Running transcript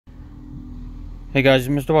Hey guys,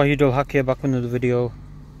 Mr. Wahidul Haque here, back with another video.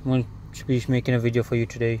 I'm going to be making a video for you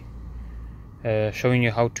today, showing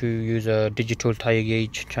you how to use a digital tire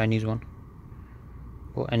gauge, Chinese one,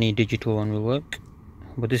 or any digital one will work.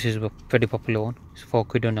 But this is a very popular one. It's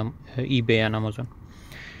 £4 on eBay and Amazon.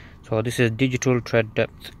 So this is digital tread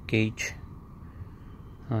depth gauge,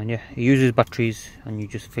 and yeah, it uses batteries, and you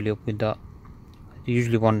just fill it up with that. There's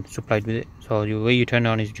usually one supplied with it. So the way you turn it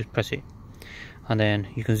on is you just press it, and then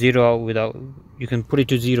you can zero out without, you can put it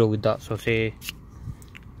to zero with that. So say,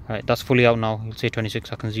 alright, that's fully out now. You'll say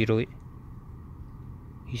 26, I can zero it.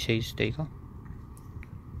 He says, there you go.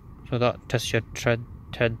 So that tests your tread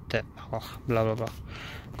depth. Oh, blah blah blah.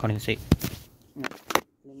 Can't even say it.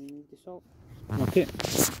 Let me move this out. Okay.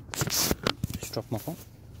 Just drop my phone.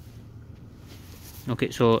 Okay,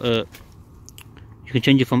 so you can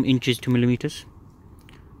change it from inches to millimeters.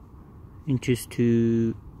 Inches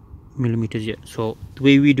to millimeters, yeah. So the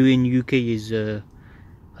way we do in UK is I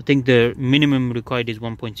think the minimum required is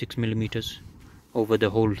 1.6 millimeters over the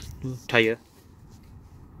whole tire.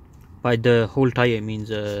 By the whole tire means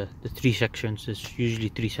the 3 sections. It's usually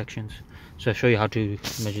 3 sections, so I'll show you how to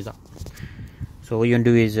measure that. So what you're gonna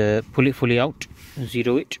do is pull it fully out,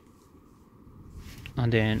 zero it,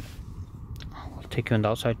 and then I'll take you on the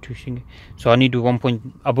outside to see. So I need to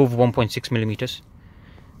above 1.6 millimeters,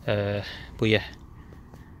 but yeah,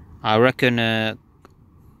 I reckon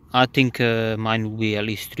I think mine will be at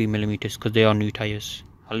least 3 millimeters because they are new tires.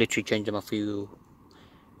 I literally changed them a few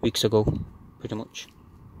weeks ago, pretty much.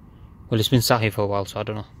 Well, it's been sat here for a while, so I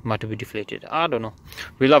don't know, might have been deflated, I don't know.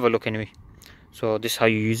 We'll have a look anyway. So this is how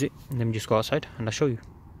you use it, and then just go outside and I'll show you.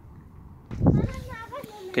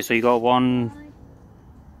 Okay, so you got 1,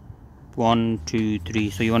 2, 3.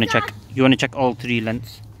 So you want to check all 3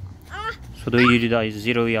 lengths. So the way you do that is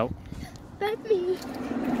zero it out,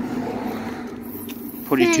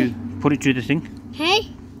 put it to the thing. Hey,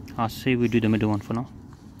 I'll say we do the middle one for now.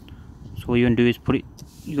 So what you're gonna do is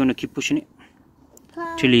you're gonna keep pushing it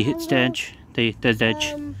till it hits the edge. There's the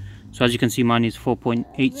edge. So as you can see, mine is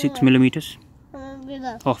 4.86 millimeters.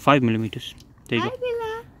 Oh, 5 millimeters. There you go.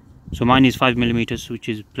 So mine is 5 millimeters, which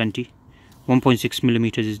is plenty. 1.6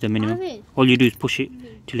 millimeters is the minimum. All you do is push it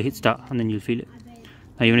till it hits that, and then you'll feel it.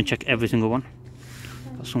 Now you want to check every single one.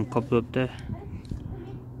 Got some cobweb there.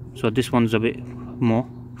 So this one's a bit more,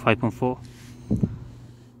 5.4.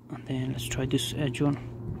 And then let's try this edge one.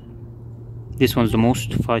 This one's the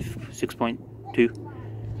most, 6.2,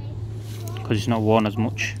 because it's not worn as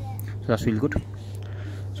much. So that's really good.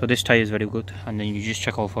 So this tire is very good, and then you just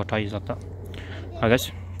check all 4 tires like that. Alright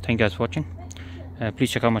guys, thank you guys for watching.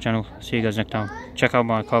 Please check out my channel. See you guys next time. Check out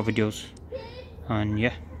my car videos, and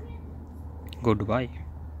yeah, go Dubai.